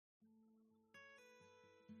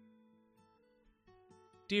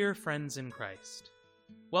Dear friends in Christ,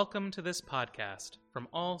 welcome to this podcast from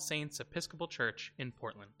All Saints Episcopal Church in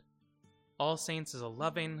Portland. All Saints is a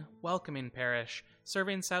loving, welcoming parish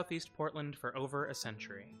serving Southeast Portland for over a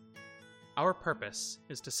century. Our purpose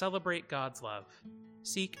is to celebrate God's love,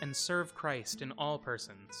 seek and serve Christ in all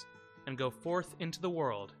persons, and go forth into the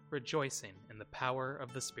world rejoicing in the power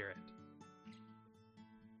of the Spirit.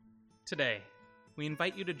 Today, we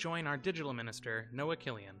invite you to join our digital minister, Noah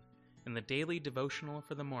Kilian, in the daily devotional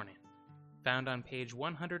for the morning, found on page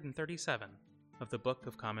 137 of the Book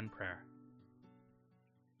of Common Prayer.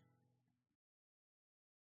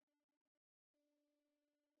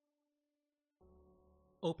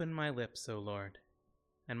 Open my lips, O Lord,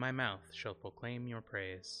 and my mouth shall proclaim your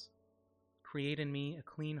praise. Create in me a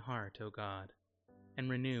clean heart, O God, and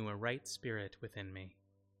renew a right spirit within me.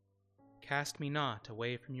 Cast me not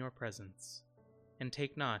away from your presence, and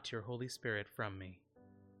take not your Holy Spirit from me.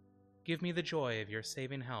 Give me the joy of your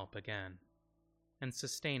saving help again, and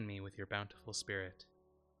sustain me with your bountiful Spirit.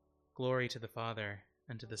 Glory to the Father,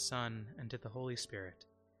 and to the Son, and to the Holy Spirit,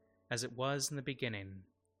 as it was in the beginning,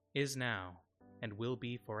 is now, and will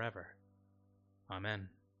be forever. Amen.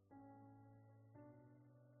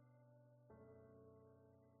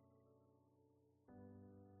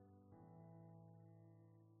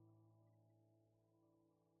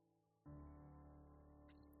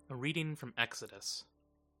 A reading from Exodus.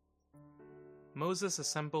 Moses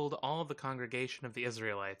assembled all the congregation of the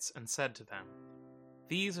Israelites and said to them,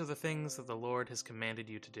 "These are the things that the Lord has commanded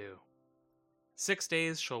you to do. 6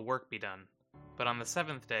 days shall work be done, but on the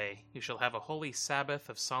seventh day you shall have a holy Sabbath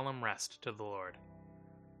of solemn rest to the Lord.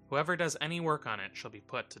 Whoever does any work on it shall be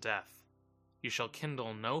put to death. You shall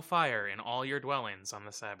kindle no fire in all your dwellings on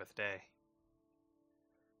the Sabbath day."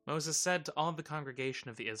 Moses said to all the congregation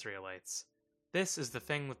of the Israelites, "This is the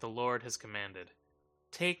thing that the Lord has commanded.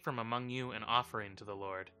 Take from among you an offering to the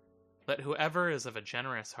Lord. Let whoever is of a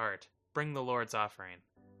generous heart bring the Lord's offering: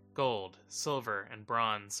 gold, silver, and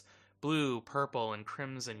bronze, blue, purple, and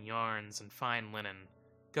crimson yarns and fine linen,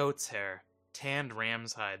 goat's hair, tanned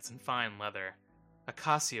ram's hides and fine leather,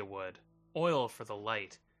 acacia wood, oil for the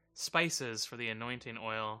light, spices for the anointing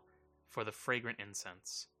oil, for the fragrant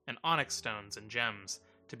incense, and onyx stones and gems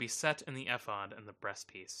to be set in the ephod and the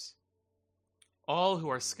breastpiece. All who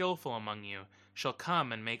are skillful among you shall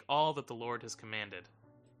come and make all that the Lord has commanded: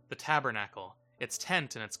 the tabernacle, its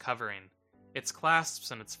tent and its covering, its clasps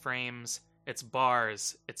and its frames, its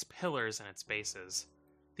bars, its pillars and its bases,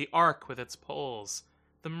 the ark with its poles,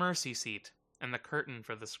 the mercy seat, and the curtain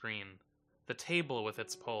for the screen, the table with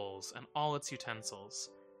its poles and all its utensils,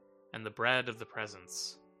 and the bread of the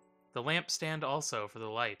presence, the lampstand also for the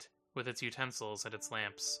light, with its utensils and its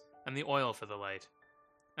lamps, and the oil for the light,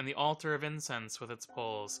 and the altar of incense with its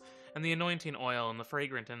poles, and the anointing oil and the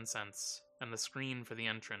fragrant incense, and the screen for the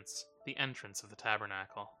entrance of the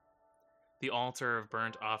tabernacle, the altar of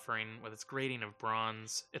burnt offering with its grating of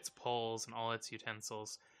bronze, its poles and all its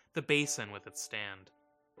utensils, the basin with its stand,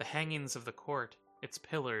 the hangings of the court, its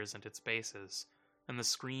pillars and its bases, and the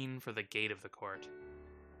screen for the gate of the court,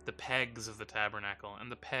 the pegs of the tabernacle, and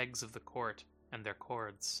the pegs of the court, and their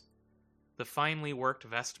cords, the finely worked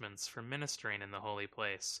vestments for ministering in the holy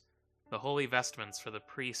place, the holy vestments for the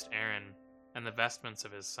priest Aaron, and the vestments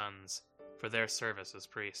of his sons, for their service as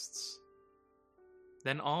priests."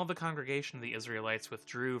 Then all the congregation of the Israelites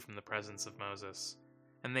withdrew from the presence of Moses,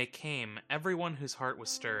 and they came, everyone whose heart was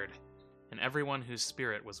stirred, and everyone whose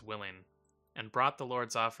spirit was willing, and brought the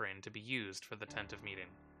Lord's offering to be used for the tent of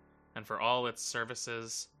meeting, and for all its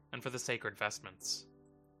services, and for the sacred vestments.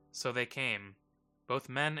 So they came, both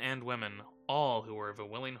men and women, all who were of a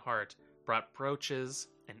willing heart, brought brooches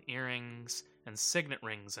and earrings and signet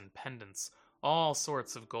rings and pendants, all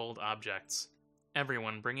sorts of gold objects,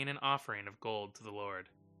 everyone bringing an offering of gold to the Lord.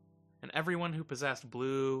 And everyone who possessed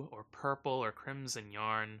blue or purple or crimson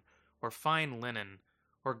yarn, or fine linen,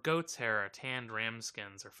 or goat's hair or tanned ram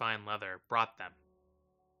skins or fine leather, brought them.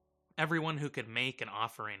 Everyone who could make an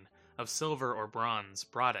offering of silver or bronze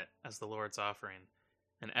brought it as the Lord's offering,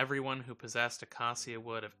 and everyone who possessed acacia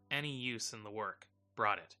wood of any use in the work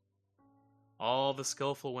brought it. All the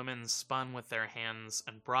skillful women spun with their hands,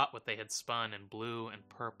 and brought what they had spun in blue and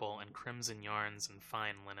purple and crimson yarns and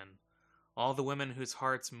fine linen. All the women whose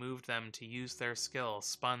hearts moved them to use their skill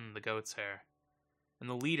spun the goat's hair. And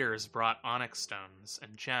the leaders brought onyx stones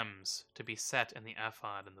and gems to be set in the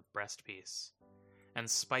ephod and the breastpiece, and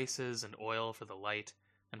spices and oil for the light,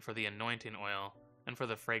 and for the anointing oil, and for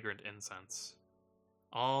the fragrant incense.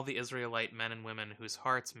 All the Israelite men and women whose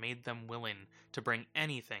hearts made them willing to bring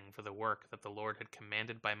anything for the work that the Lord had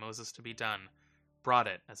commanded by Moses to be done, brought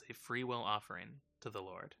it as a freewill offering to the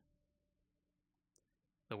Lord.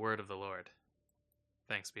 The word of the Lord.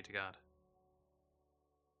 Thanks be to God.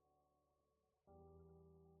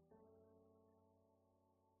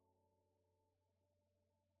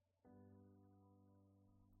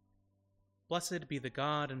 Blessed be the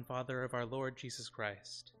God and Father of our Lord Jesus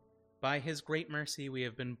Christ. By his great mercy we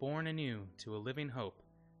have been born anew to a living hope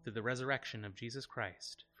through the resurrection of Jesus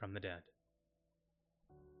Christ from the dead.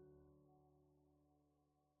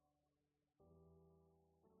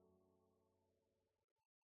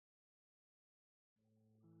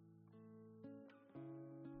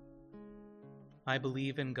 I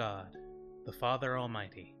believe in God, the Father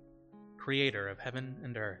Almighty, creator of heaven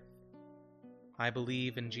and earth. I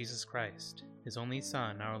believe in Jesus Christ, his only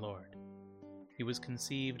Son, our Lord. He was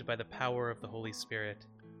conceived by the power of the Holy Spirit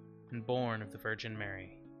and born of the Virgin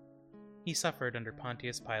Mary. He suffered under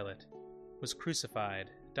Pontius Pilate, was crucified,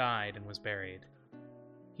 died, and was buried.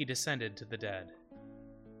 He descended to the dead.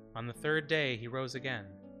 On the third day he rose again.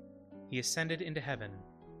 He ascended into heaven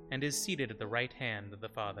and is seated at the right hand of the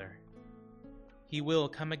Father. He will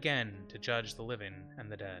come again to judge the living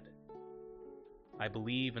and the dead. I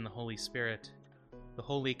believe in the Holy Spirit, the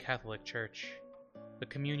Holy Catholic Church, the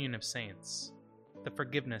communion of saints, the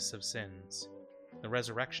forgiveness of sins, the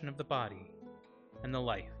resurrection of the body, and the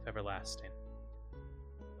life everlasting.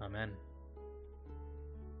 Amen.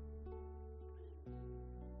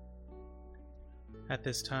 At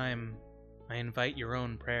this time, I invite your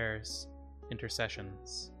own prayers,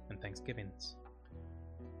 intercessions, and thanksgivings.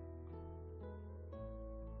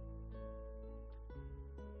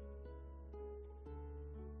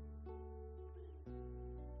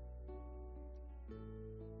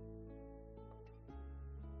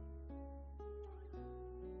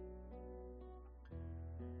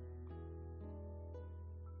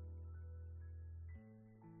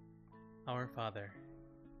 Our Father,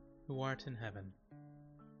 who art in heaven,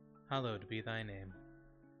 hallowed be thy name.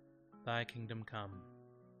 Thy kingdom come,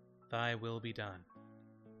 thy will be done,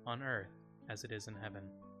 on earth as it is in heaven.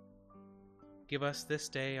 Give us this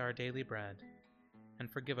day our daily bread, and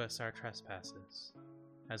forgive us our trespasses,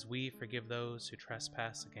 as we forgive those who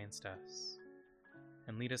trespass against us.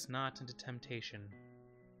 And lead us not into temptation,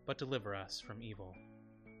 but deliver us from evil.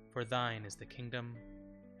 For thine is the kingdom,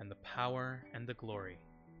 and the power, and the glory,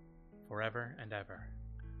 forever and ever.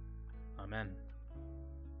 Amen.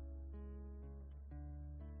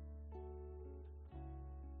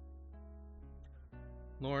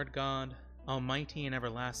 Lord God, almighty and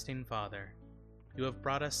everlasting Father, you have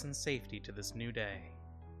brought us in safety to this new day.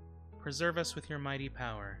 Preserve us with your mighty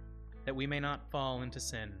power, that we may not fall into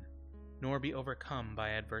sin, nor be overcome by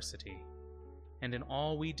adversity, and in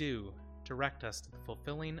all we do, direct us to the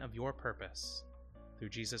fulfilling of your purpose, through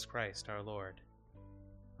Jesus Christ our Lord.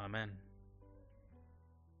 Amen.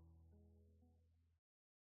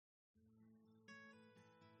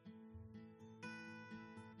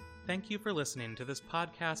 Thank you for listening to this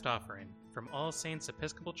podcast offering from All Saints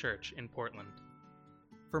Episcopal Church in Portland.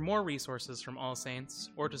 For more resources from All Saints,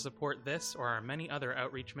 or to support this or our many other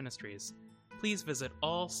outreach ministries, please visit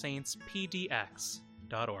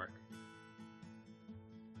allsaintspdx.org.